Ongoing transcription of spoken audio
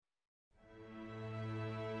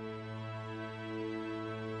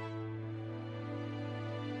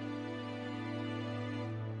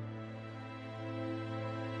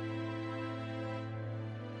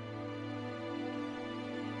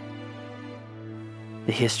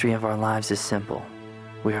The history of our lives is simple.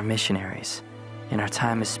 We are missionaries, and our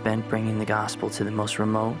time is spent bringing the gospel to the most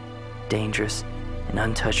remote, dangerous, and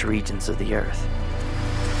untouched regions of the earth.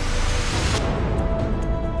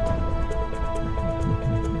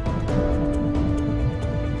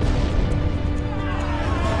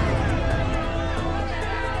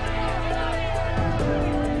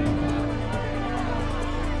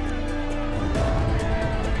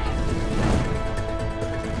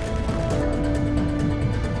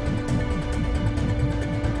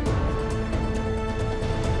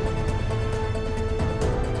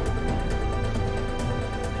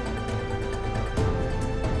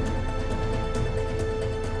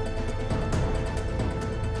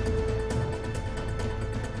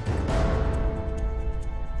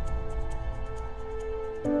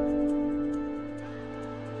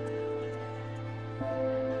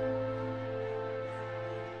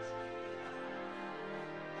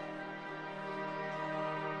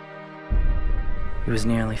 It was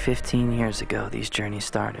nearly 15 years ago these journeys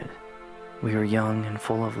started. We were young and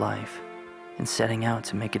full of life, and setting out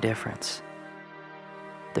to make a difference.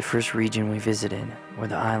 The first region we visited were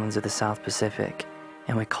the islands of the South Pacific,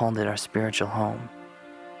 and we called it our spiritual home,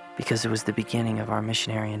 because it was the beginning of our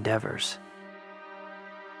missionary endeavors.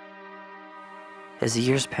 As the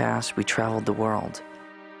years passed, we traveled the world,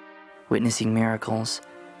 witnessing miracles,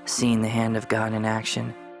 seeing the hand of God in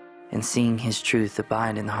action, and seeing His truth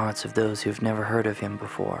abide in the hearts of those who have never heard of Him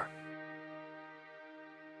before.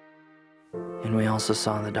 And we also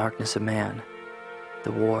saw the darkness of man,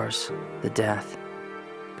 the wars, the death,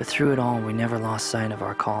 but through it all we never lost sight of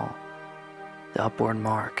our call, the upward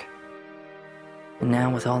mark. And now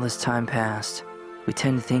with all this time past, we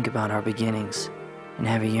tend to think about our beginnings and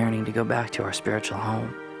have a yearning to go back to our spiritual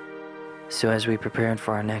home. So as we prepared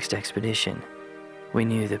for our next expedition, we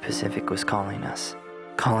knew the Pacific was calling us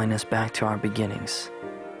back to our beginnings,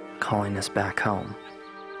 calling us back home.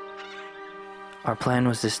 Our plan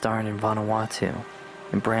was to start in Vanuatu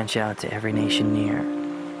and branch out to every nation near,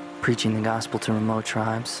 preaching the gospel to remote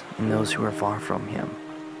tribes and those who were far from Him.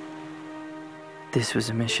 This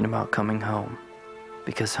was a mission about coming home,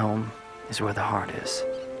 because home is where the heart is.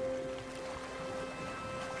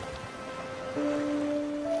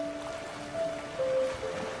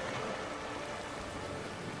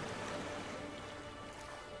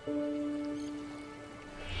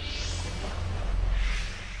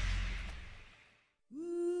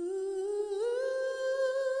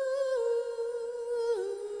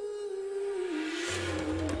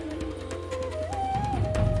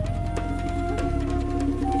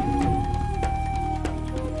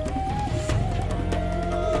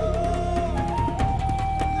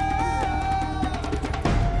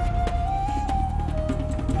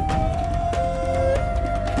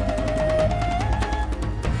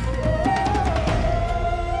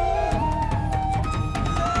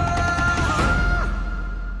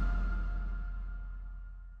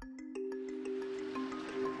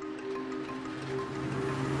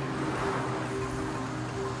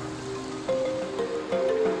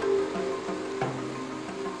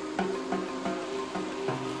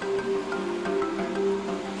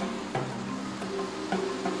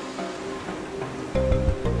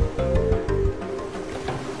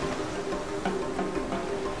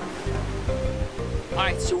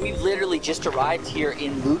 So we literally just arrived here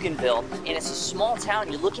in Luganville, and it's a small town.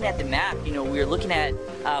 You're looking at the map, you know, we're looking at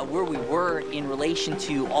where we were in relation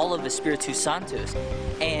to all of Espiritu Santos.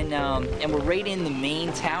 And we're right in the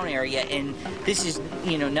main town area, and this is,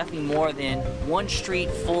 you know, nothing more than one street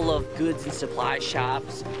full of goods and supply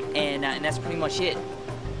shops, and that's pretty much it.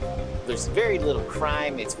 There's very little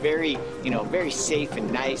crime. It's very, you know, very safe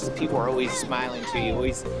and nice. People are always smiling to you,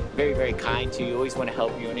 always very, very kind to you, always want to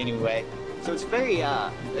help you in any way. So it's very,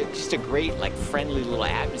 just a great, like, friendly little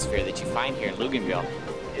atmosphere that you find here in Luganville.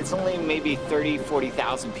 It's only maybe 30,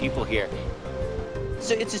 40,000 people here.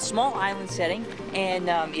 So it's a small island setting, and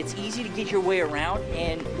it's easy to get your way around.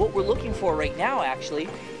 And what we're looking for right now, actually,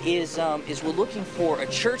 is we're looking for a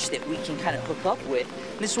church that we can kind of hook up with.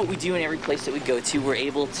 And this is what we do in every place that we go to. We're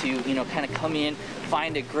able to, you know, kind of come in,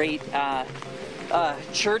 find a great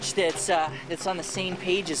church that's on the same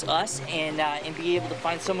page as us, and be able to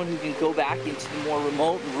find someone who can go back into the more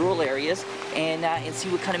remote and rural areas and see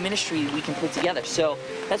what kind of ministry we can put together. So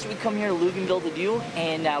that's what we come here to Luganville to do,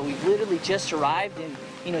 and we've literally just arrived, and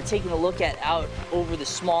you know, taking a look at out over the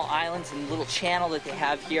small islands and the little channel that they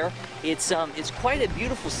have here. It's quite a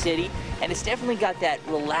beautiful city, and it's definitely got that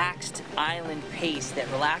relaxed island pace, that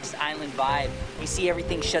relaxed island vibe. You see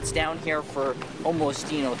everything shuts down here for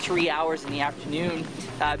almost, you know, 3 hours in the afternoon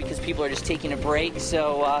because people are just taking a break.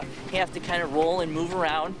 So you have to kind of roll and move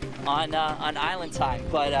around on island time.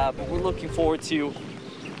 But we're looking forward to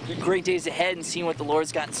great days ahead and seeing what the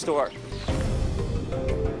Lord's got in store.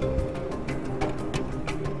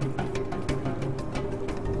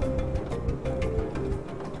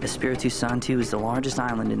 Espiritu Santo is the largest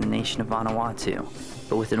island in the nation of Vanuatu,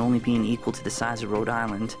 but with it only being equal to the size of Rhode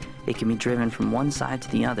Island, it can be driven from one side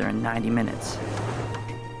to the other in 90 minutes.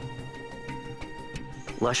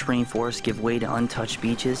 Lush rainforests give way to untouched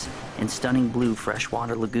beaches, and stunning blue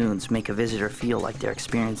freshwater lagoons make a visitor feel like they're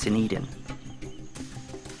experiencing Eden.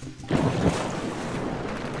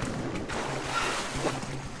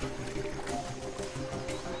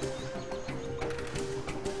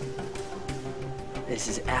 This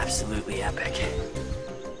is absolutely epic.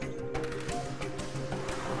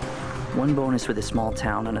 One bonus with a small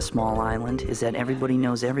town on a small island is that everybody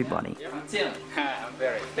knows everybody. I'm Tim. I'm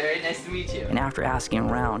very nice to meet you. And after asking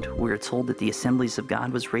around, we were told that the Assemblies of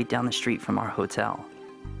God was right down the street from our hotel.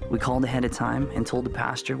 We called ahead of time and told the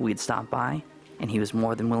pastor we'd stop by, and he was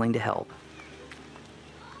more than willing to help.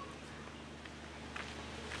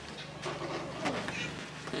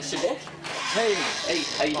 Mr. Dick? Hey, Hey,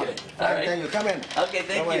 how you doing? All right. thank you. Come in. Okay,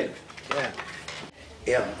 thank Come you. in.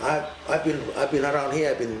 Yeah. I've been around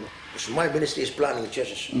here. My ministry is planning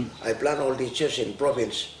churches. I plan all these churches in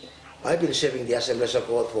province. I've been serving the Assemblies of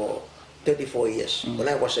God for 34 years. When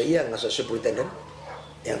I was young as a superintendent,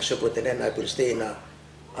 I've been staying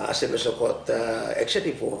Assemblies of God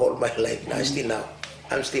executive for all my life.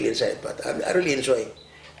 I'm still inside, but I really enjoy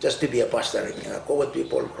just to be a pastor. Go with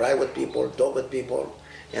people, cry with people, talk with people,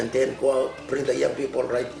 and then go out, bring the young people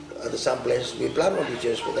right at some place. We plan on the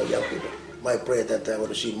church with the young people. My prayer that I want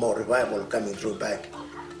to see more revival coming through back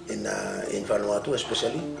in Vanuatu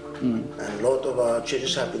especially. And a lot of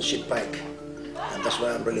churches have been set back. And that's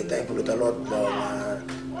why I'm really thankful to the Lord about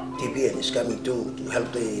TBN is coming to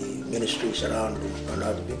help the ministries around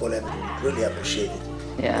Vanuatu. People have really appreciated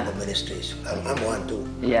the ministries. I'm one too.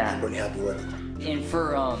 Yeah. I'm really happy with it. And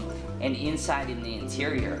for and inside in the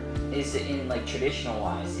interior, is it in like traditional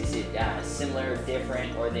wise? Is it similar,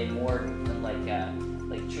 different, or are they more like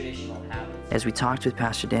traditional habits? As we talked with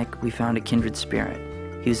Pastor Dick, we found a kindred spirit.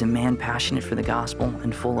 He was a man passionate for the gospel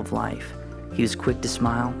and full of life. He was quick to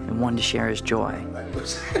smile and one to share his joy.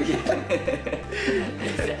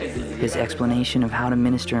 His explanation of how to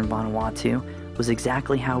minister in Vanuatu was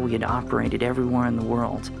exactly how we had operated everywhere in the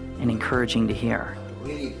world, and encouraging to hear.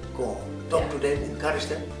 Really go talk to them, encourage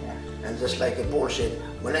them, and just like Paul said,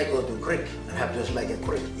 when I go to Greek, I have just like a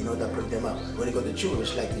creek, that bring them up. When you go to Jew,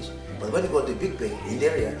 it's like this. But when you go to big place in the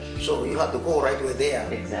area, so you have to go right away there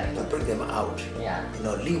to bring them out. Yeah.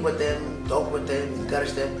 Live with them, talk with them,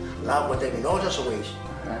 encourage them, laugh with them in all sorts of ways.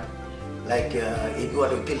 Like if you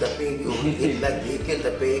want to kill the pig, you eat like you kill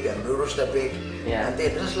the pig and roast the pig, and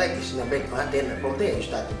then just like this in the back, and then from there you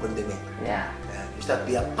start to bring them in. Yeah. You start to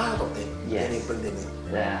be a part of them, then you bring them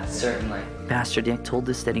in. Yeah, certainly. Pastor Dick told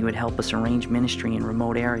us that he would help us arrange ministry in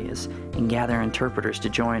remote areas and gather interpreters to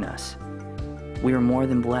join us. We were more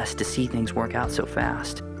than blessed to see things work out so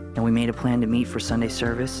fast, and we made a plan to meet for Sunday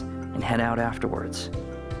service and head out afterwards.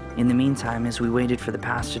 In the meantime, as we waited for the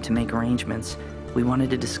pastor to make arrangements, we wanted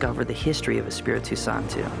to discover the history of Espiritu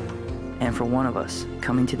Santo. And for one of us,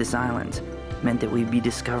 coming to this island meant that we'd be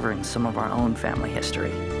discovering some of our own family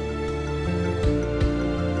history.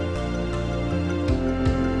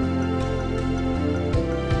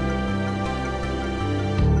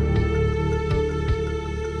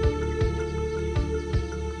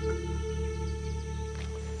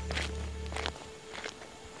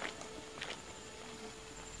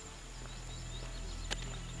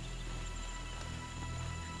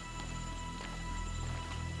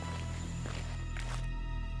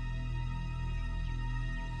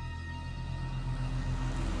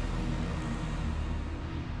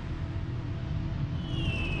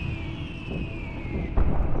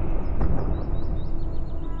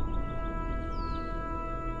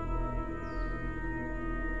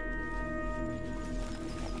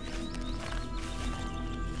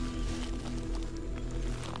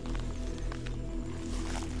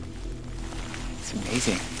 It's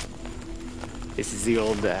amazing. This is the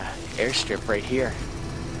old airstrip right here.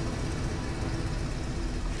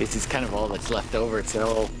 This is kind of all that's left over. It's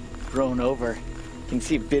all grown over. You can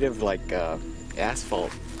see a bit of like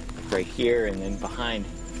asphalt right here and then behind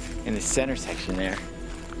in the center section there.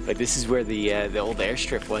 But this is where the old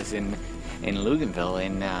airstrip was in Luganville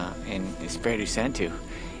in Espiritu Santo.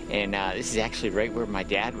 And this is actually right where my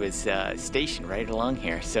dad was stationed, right along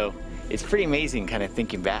here. So it's pretty amazing kind of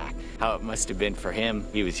thinking back how it must have been for him.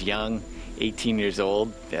 He was young, 18 years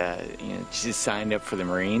old, just signed up for the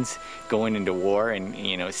Marines, going into war and,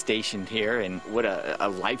 stationed here. And what a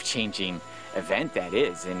life-changing event that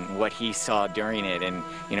is, and what he saw during it, and,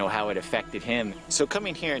 how it affected him. So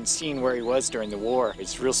coming here and seeing where he was during the war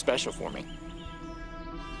is real special for me.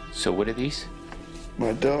 So what are these?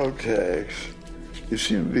 My dog tags. You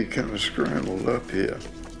seem to be kind of scrambled up here,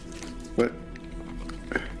 but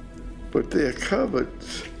they're covered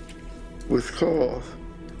with cloth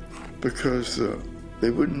because they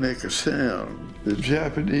wouldn't make a sound. The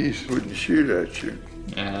Japanese wouldn't shoot at you.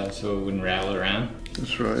 So it wouldn't rattle around?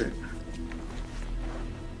 That's right.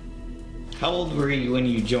 How old were you when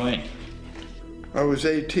you joined? I was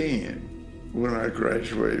 18 when I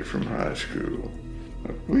graduated from high school.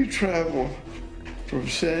 We traveled from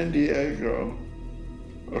San Diego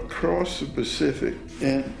across the Pacific,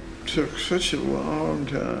 and took such a long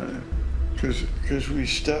time because we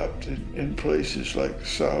stopped in places like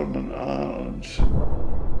Solomon Islands.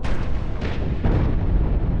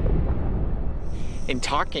 In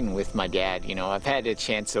talking with my dad, I've had a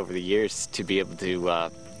chance over the years to be able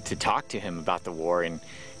to talk to him about the war and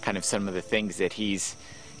kind of some of the things that he's,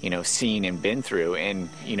 seen and been through. And,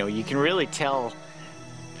 you can really tell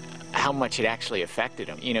how much it actually affected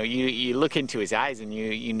him. You look into his eyes and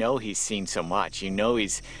you know he's seen so much.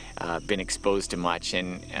 He's been exposed to much.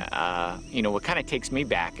 And, what kind of takes me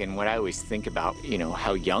back, and what I always think about,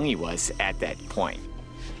 how young he was at that point.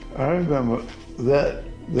 I remember that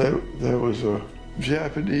there was a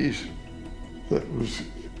Japanese that was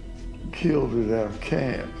killed at our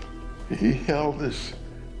camp. He held this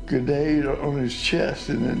grenade on his chest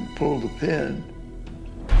and then pulled a pin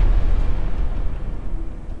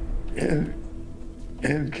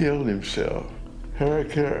and killed himself.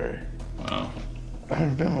 Harakiri. Wow. I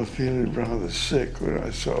remember feeling rather sick when I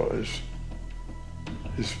saw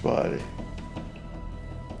his body.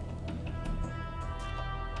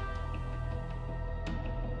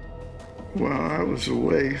 While I was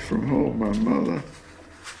away from home, my mother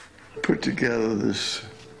put together this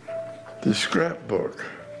scrapbook,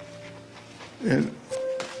 and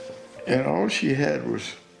all she had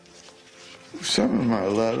was some of my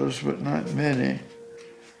letters, but not many.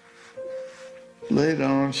 Later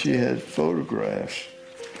on, she had photographs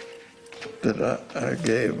that I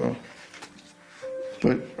gave her,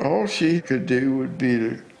 but all she could do would be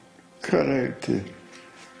to cut out the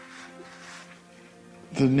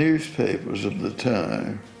newspapers of the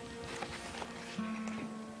time.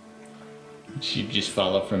 She'd just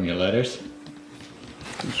follow from your letters?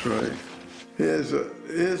 That's right. Here's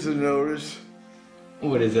a notice.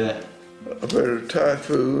 What is that? About a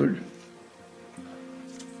typhoon.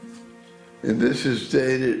 And this is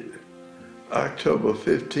dated October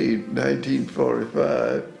 15,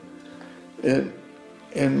 1945.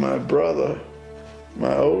 And my brother,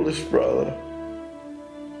 my oldest brother,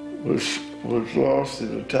 was lost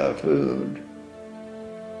in a typhoon.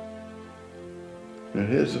 And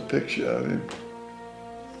here's a picture of him.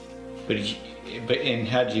 And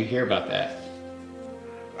how did you hear about that?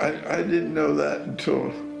 I didn't know that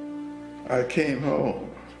until I came home.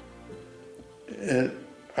 And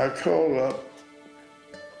I called up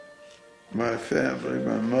my family,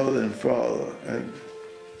 my mother and father,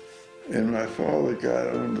 and my father got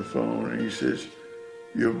on the phone and he says,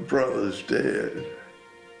 "Your brother's dead,"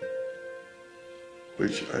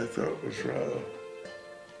 which I thought was rather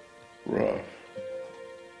rough.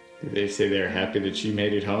 Did they say they're happy that she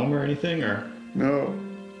made it home or anything, or? No.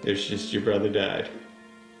 It's just your brother died.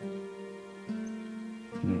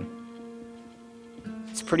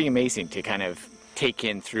 It's pretty amazing to kind of take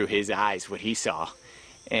in through his eyes what he saw.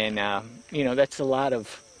 And, that's a lot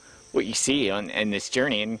of what you see in this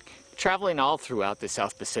journey. And traveling all throughout the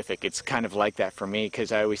South Pacific, it's kind of like that for me,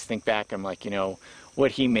 because I always think back, I'm like,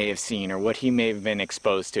 what he may have seen or what he may have been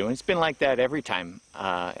exposed to. And it's been like that every time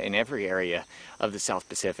in every area of the South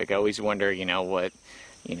Pacific. I always wonder, what,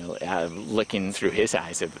 looking through his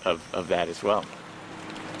eyes of that as well.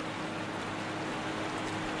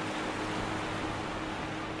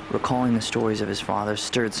 Recalling the stories of his father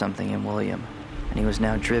stirred something in William, and he was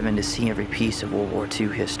now driven to see every piece of World War II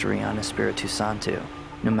history on Espiritu Santo,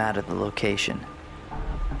 no matter the location.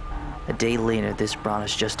 A day later, this brought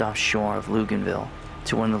us just offshore of Luganville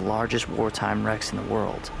to one of the largest wartime wrecks in the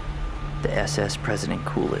world, the SS President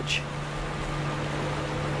Coolidge.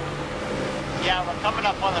 Yeah, we're coming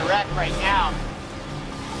up on the wreck right now.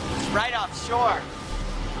 It's right offshore.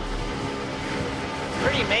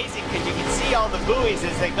 pretty amazing because you can see all the buoys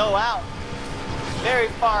as they go out, very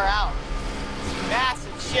far out. It's a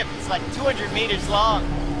massive ship. It's like 200 meters long.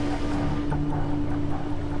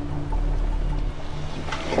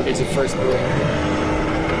 Here's your first buoy.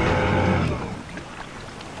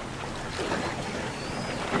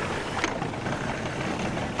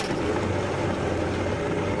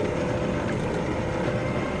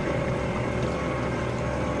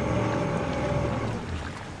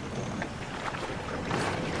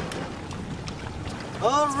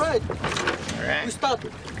 All right. All right. We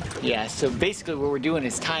started. Yeah, so basically what we're doing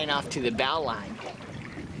is tying off to the bow line.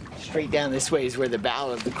 Straight down this way is where the bow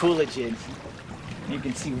of the Coolidge is. You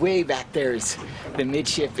can see way back there is the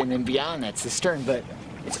midship, and then beyond that's the stern, but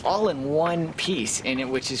it's all in one piece,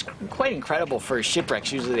 which is quite incredible for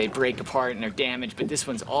shipwrecks. Usually they break apart and they're damaged, but this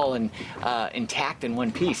one's all intact in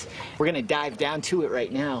one piece. We're gonna dive down to it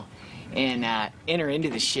right now and enter into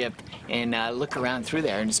the ship and look around through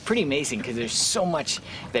there. And it's pretty amazing because there's so much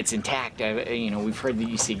that's intact. We've heard that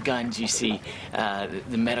you see guns, you see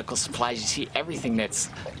the medical supplies, you see everything that's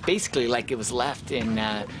basically like it was left in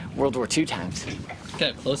World War II times. Look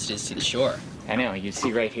how close it is to the shore. I know, you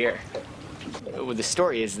see right here. Well, the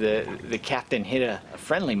story is the captain hit a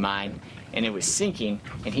friendly mine and it was sinking,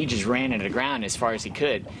 and he just ran it aground as far as he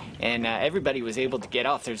could. And everybody was able to get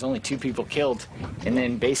off. There's only 2 people killed, and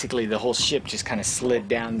then basically the whole ship just kind of slid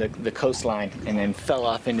down the coastline and then fell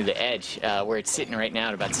off into the edge where it's sitting right now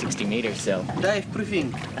at about 60 meters. So Dive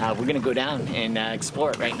briefing. we're gonna go down and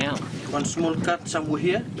explore it right now. One small cut somewhere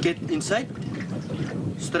here. Get inside.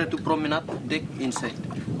 Straight to promenade deck inside.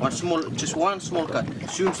 Just one small cut.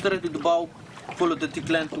 Swim straight to the bow. Follow the thick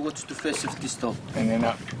line towards the face of the stove. And then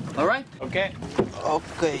up. All right? Okay.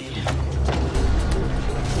 Okay.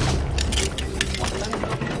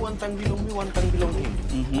 One time below me, one time below him.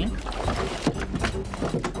 Mm-hmm.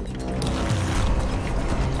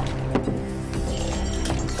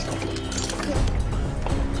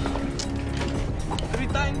 3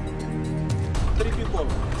 times, 3 people.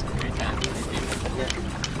 3 times. Yeah.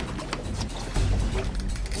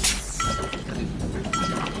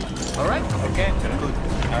 All right? Okay. Good.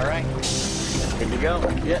 All right. Good to go.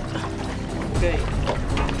 Yeah. Okay.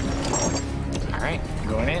 All right.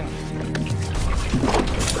 Going in.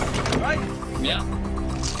 All right. Yeah.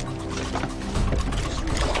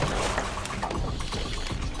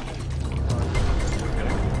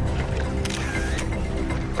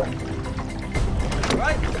 All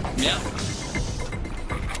right. Yeah.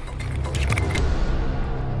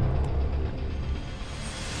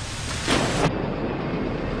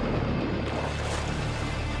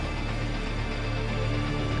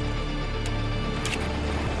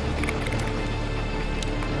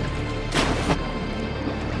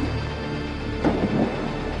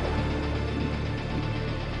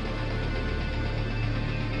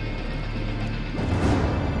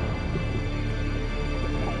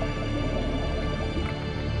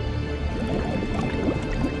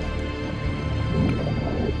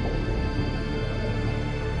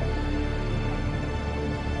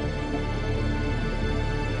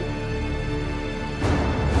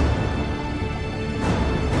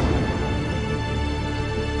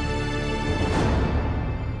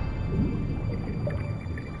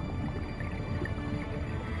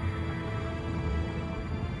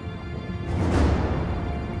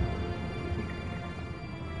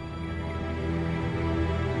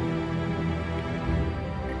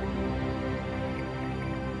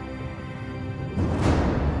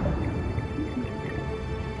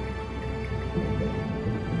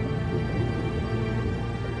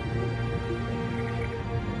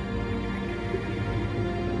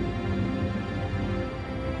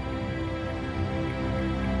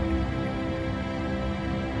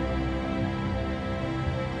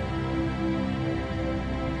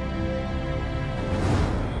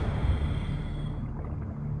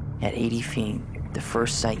 At 80 feet, the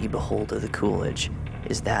first sight you behold of the Coolidge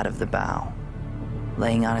is that of the bow.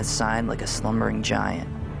 Laying on its side like a slumbering giant,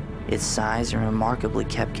 its size and remarkably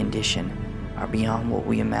kept condition are beyond what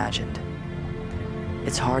we imagined.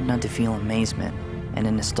 It's hard not to feel amazement and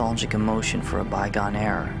a nostalgic emotion for a bygone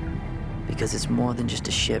era, because it's more than just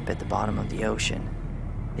a ship at the bottom of the ocean.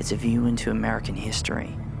 It's a view into American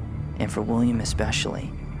history, and for William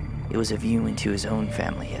especially, it was a view into his own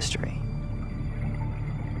family history.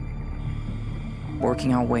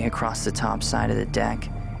 Working our way across the top side of the deck,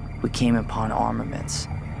 we came upon armaments,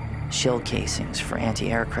 shell casings for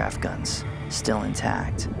anti-aircraft guns, still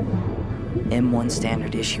intact. M1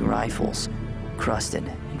 standard issue rifles, crusted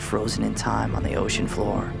and frozen in time on the ocean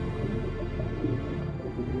floor.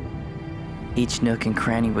 Each nook and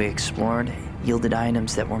cranny we explored yielded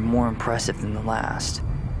items that were more impressive than the last,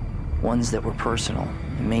 ones that were personal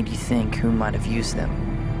and made you think who might have used them.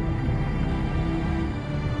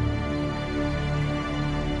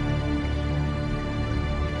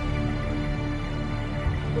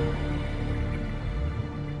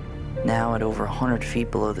 Now, at over 100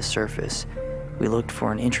 feet below the surface, we looked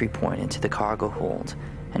for an entry point into the cargo hold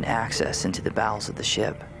and access into the bowels of the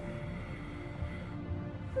ship.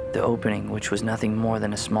 The opening, which was nothing more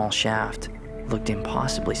than a small shaft, looked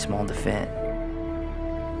impossibly small to fit.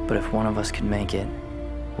 But if one of us could make it,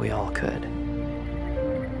 we all could.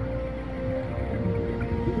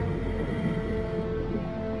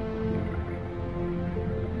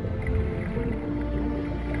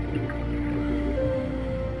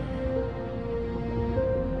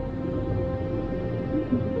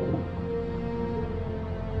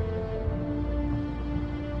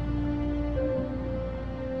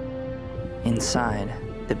 Inside,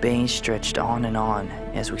 the bay stretched on and on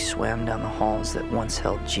as we swam down the halls that once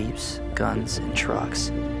held jeeps, guns, and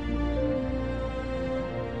trucks.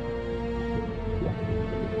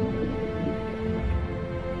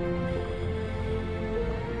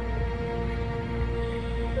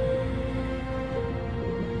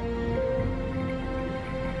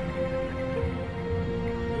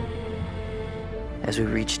 As we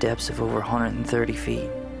reached depths of over 130 feet,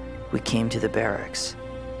 we came to the barracks,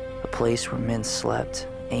 a place where men slept,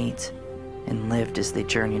 ate, and lived as they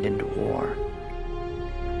journeyed into war.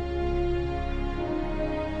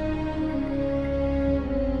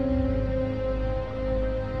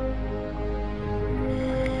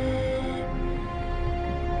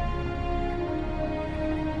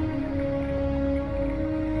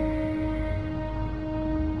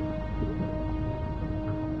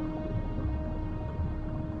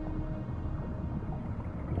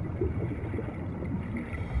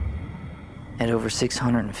 At over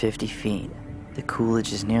 650 feet, the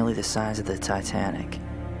Coolidge is nearly the size of the Titanic.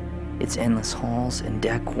 Its endless halls and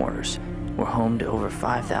deck quarters were home to over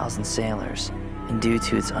 5,000 sailors, and due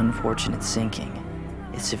to its unfortunate sinking,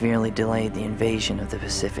 it severely delayed the invasion of the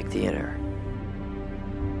Pacific Theater.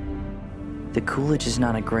 The Coolidge is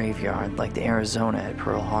not a graveyard like the Arizona at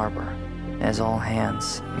Pearl Harbor, as all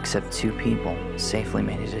hands, except 2 people, safely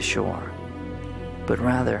made it ashore. But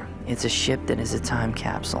rather, it's a ship that is a time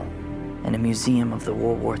capsule and a museum of the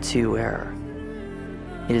World War II era.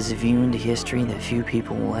 It is a view into history that few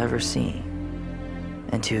people will ever see,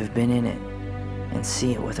 and to have been in it and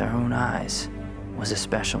see it with our own eyes was a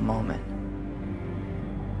special moment.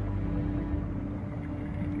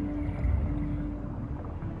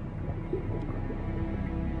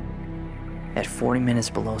 At 40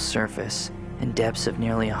 minutes below surface and depths of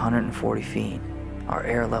nearly 140 feet, our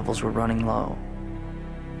air levels were running low,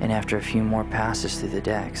 and after a few more passes through the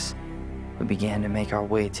decks, we began to make our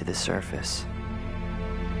way to the surface.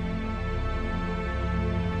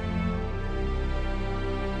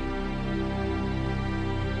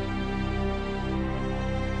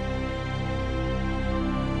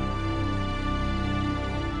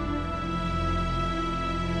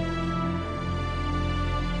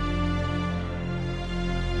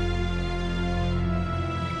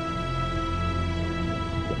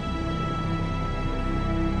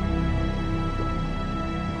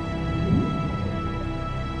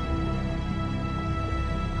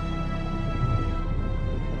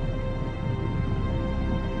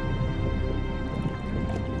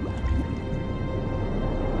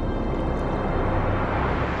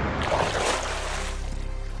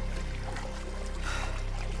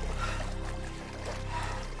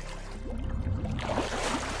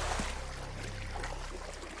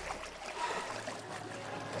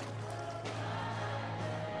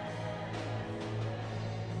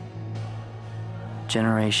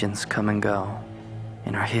 Generations come and go,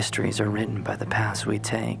 and our histories are written by the paths we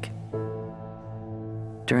take.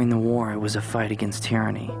 During the war, it was a fight against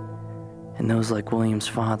tyranny, and those like William's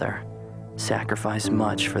father sacrificed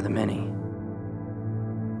much for the many.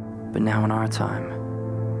 But now in our time,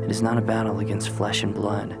 it is not a battle against flesh and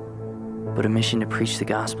blood, but a mission to preach the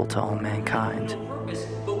gospel to all mankind.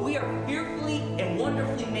 But we are fearfully and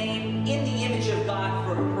wonderfully made in the image of God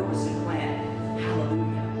for a purpose and plan. Hallelujah.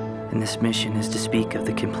 And this mission is to speak of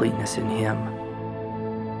the completeness in Him,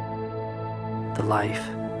 the life,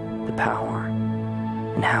 the power,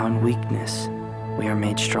 and how in weakness we are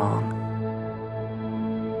made strong.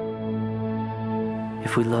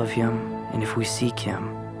 If we love Him and if we seek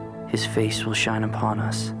Him, His face will shine upon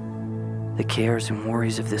us. The cares and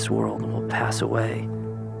worries of this world will pass away,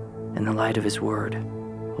 and the light of His Word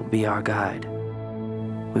will be our guide.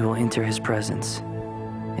 We will enter His presence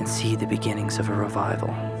and see the beginnings of a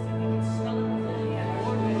revival.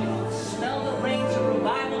 Smell the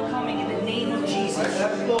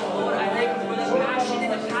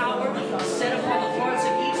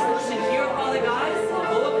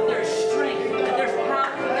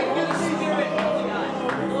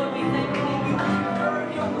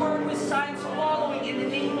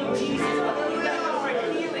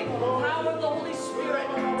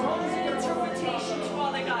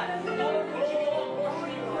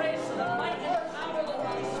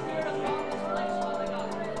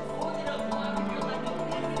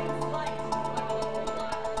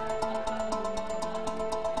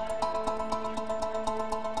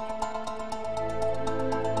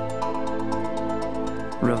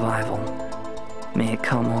revival. May it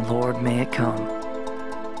come, O Lord, may it come.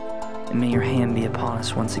 And may your hand be upon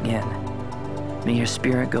us once again. May your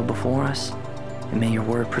Spirit go before us, and may your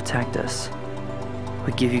word protect us.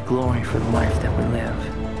 We give you glory for the life that we live,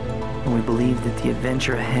 and we believe that the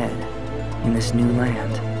adventure ahead in this new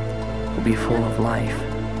land will be full of life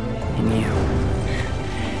in you.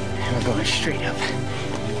 We're going straight up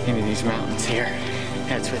into these mountains here.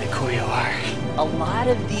 That's where the Koyo are. A lot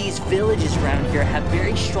of these villages around here have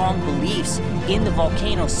very strong beliefs in the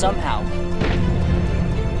volcano somehow.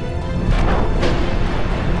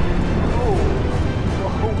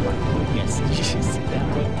 Oh my goodness, did you see that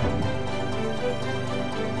one?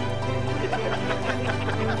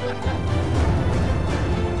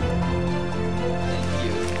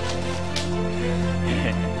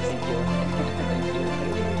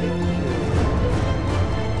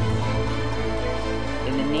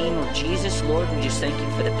 In the name of Jesus, Lord, we just thank you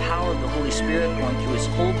for the power of the Holy Spirit going through his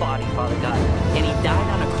whole body, Father God. And he died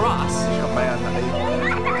on a cross.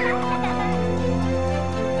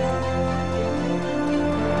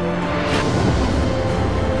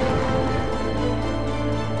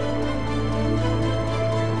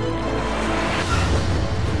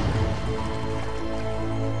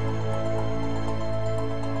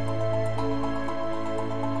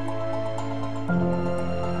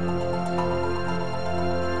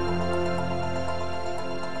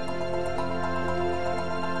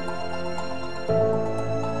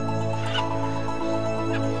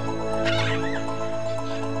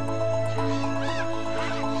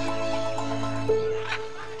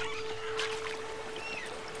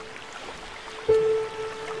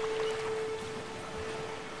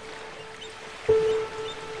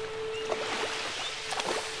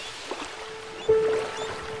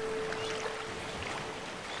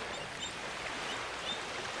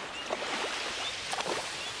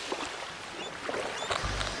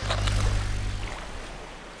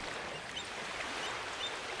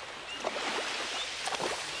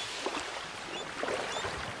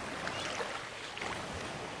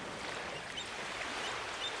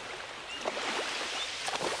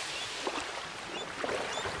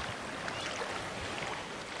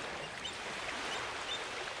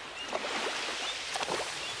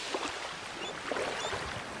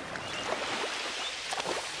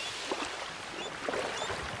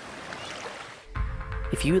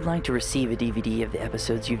 If you would like to receive a DVD of the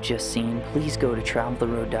episodes you've just seen, please go to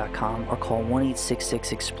TravelTheRoad.com or call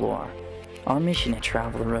 1-866-EXPLORE. Our mission at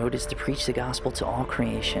Travel the Road is to preach the gospel to all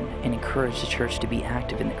creation and encourage the church to be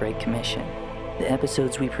active in the Great Commission. The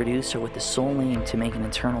episodes we produce are with the sole aim to make an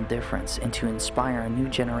eternal difference and to inspire a new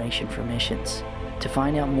generation for missions. To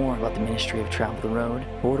find out more about the ministry of Travel the Road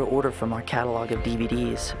or to order from our catalog of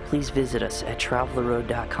DVDs, please visit us at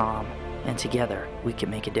TravelTheRoad.com, and together we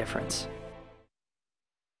can make a difference.